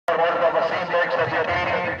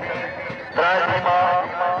जाए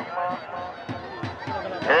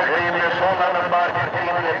एक टीम ने 16 नंबर, एक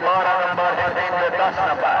टीम ने 12 नंबर, एक टीम ने 10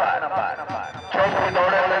 नंबर। चौथी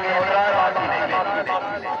दौड़े लगी बाजी नहीं।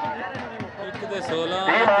 एक दे 16,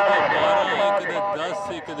 एक दे 12, एक दे 10,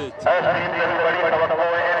 एक दे 4। टीम की बड़ी तवक्को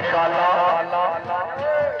है इंशाअल्लाह।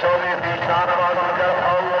 24 की शानवाज गुजर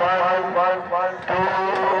आओ 1 2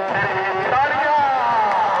 3 तालियां।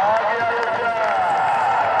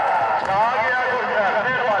 आ गया गुजरात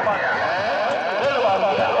दिल वाला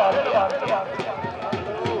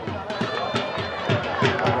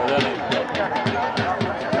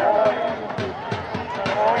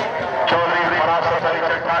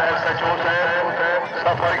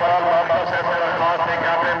सफर का वापस है मेरा खास है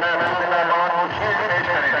क्या मैं मेहमान मुशीद पेश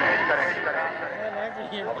करेंगे।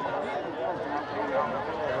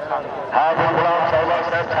 हाँ गुलाम साहब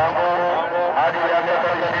साहब हाजी अहमद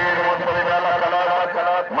शेर मुतलियाला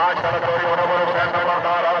कलात माशाअल्लाह तोरी मुनव्वर हुसैन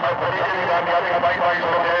नंबरदार आपको बड़ी कामयाबी भाई भाई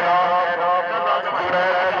हो गया।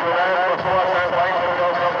 जुरैत रसूल साहब भाई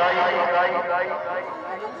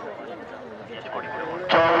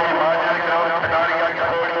चौधरी माजर ग्राम खटारिया की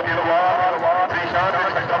थोड़ी दिलवार हमारा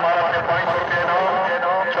 500 रुपये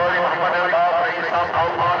चौधरी मोहम्मद अल्लाह रईस साहब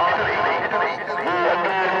आउमान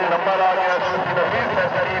नंबर आ गया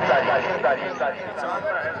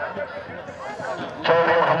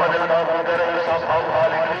चौधरी मोहम्मद अल्लाह रईस साहब आउमान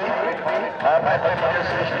आपने एक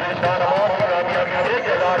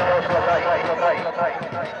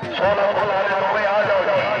 16 में आ जाओ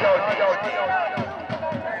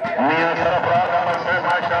मियां सरफराज अहमद से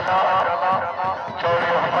माशाअल्लाह चौधरी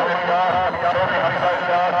मोहम्मद अल्लाह चौधरी हसन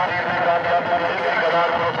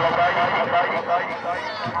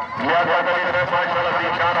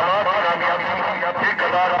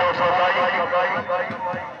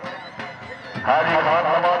हाजी खान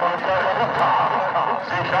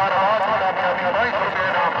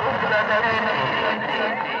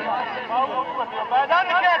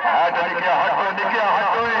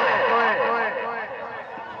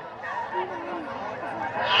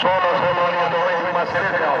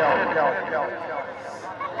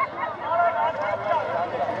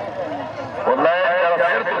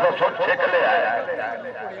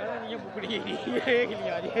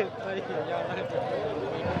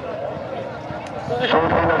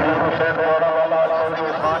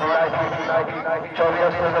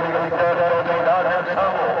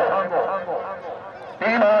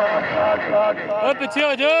पीछे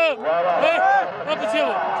हो जाओ, पीछे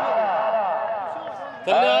हो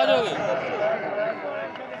थले आ जाओगे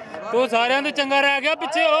तो सारे तो चंगा रह गया।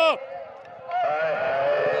 पीछे हो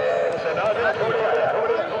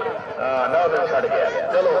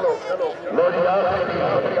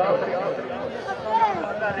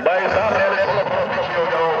भाई साहब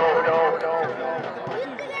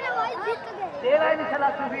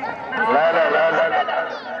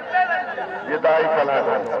ये दाई कला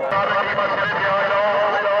है।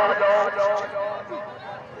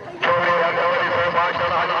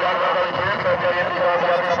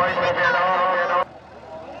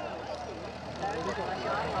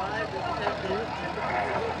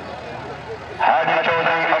 हाजी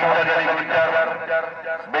चौधरी अहमद अली गुजर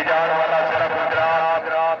बिजारवाला सिर्फ गुजरात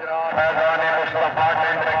फैजान मुस्तफा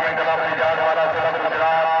टेंट क्लब बिजारवाला सिर्फ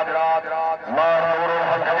गुजरात मार नूरुल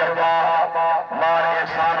हक जब्बा मार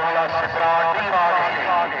एहसानुल्लाह सिकरा टीम आ गई।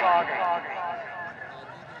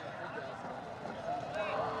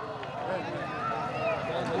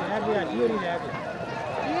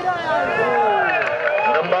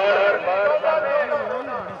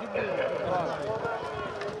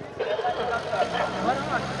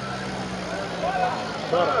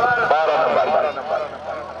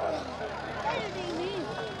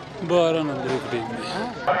 बारह नंबर एक टीम में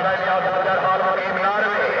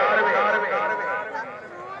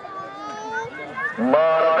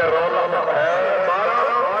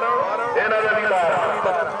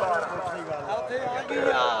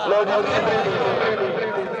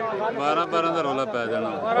बारह का रौला पै जाना।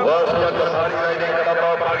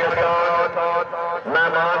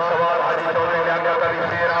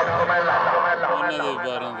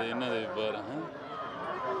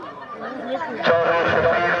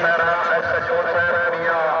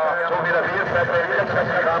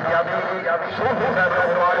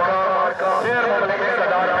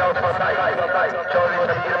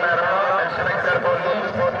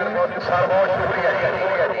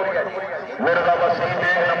 मेरा वसीम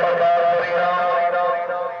नंबरदार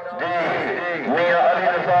जी मियां अली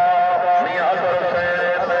रजा मियां अजहर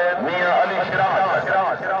हुसैन मियां अली शिराज।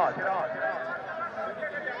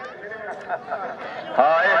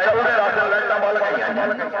 हाँ ये चौदह राशन लड़ना वाला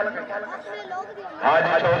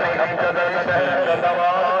हाजी चौधरी अहमद अली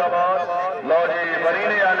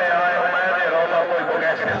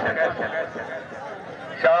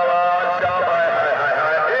शाबाश शाबाश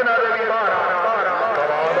इन्हां दे भी मारा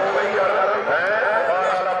कमाल हो गई यार है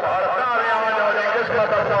भारत आ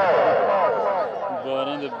किस्मत बताओ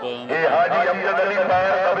ये हाजी अमजद अली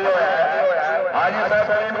पैर कभी होया है हाजी साहब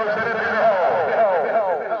करीम को सिर दे हो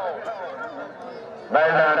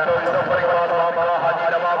मैदान तो इस परिवार बाबा हाजी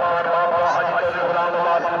नवाब बाबा हाजी चौधरी गुलाम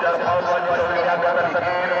नवाज गुजर खान हाजी चौधरी आगा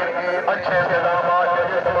अच्छे इंतजामात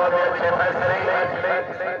जजे समाज में अच्छे फैसले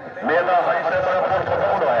मेला हाजी से बड़ा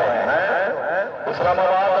पुरसकून है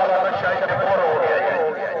इस्लामाबाद वाला नक्शा इतने पूरा हो गया है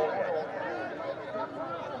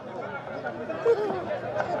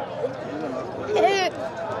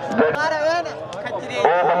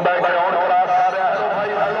वो बंदा ग्राउंड पर आ रहा है भाई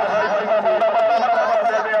हेलो भाई बंदा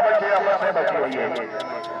दे दे बच्चे अल्लाह से बची हुई है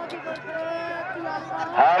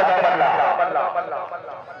हार का बल्ला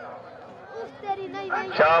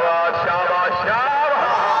शाबाश शाबाश शाबाश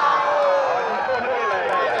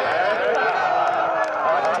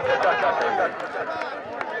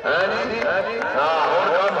हाँ और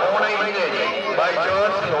काम होना ही नहीं है बाई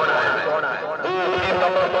चांस ही होना है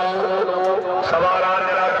नंबर 2 सवाल आ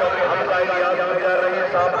रहा चौधरी हमजा इलियास गुजर रही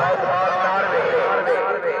साहब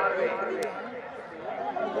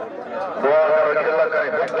दुआ करो जी अल्लाह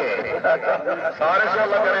करे सारे से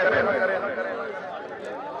अल्लाह करे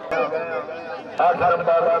आठ नंबर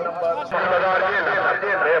बाजार ये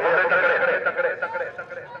होते तकड़े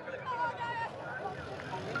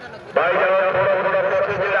भाई जान थोड़ा थोड़ा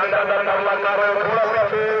पीछे से अंदर हमला कर रहे हो थोड़ा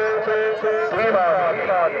पीछे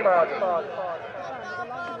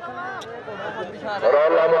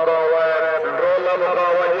रोला मरा हुआ है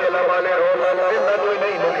ये लमाने रोला इतना कोई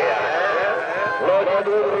नहीं हो गया है लोग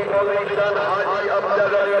दूर हाजी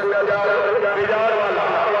अमजद अली बिजार वाला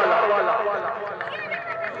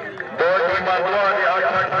दो टीमां दुआ के 8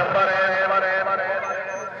 नंबर है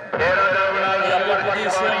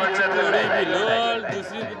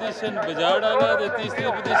दूसरी पोजीशन बजाड़ वाला तो तीसरी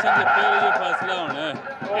पोजीशन से फिर ये फासला होना है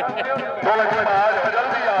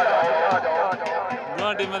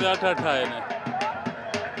दोनों टीमें 8-8 आए ने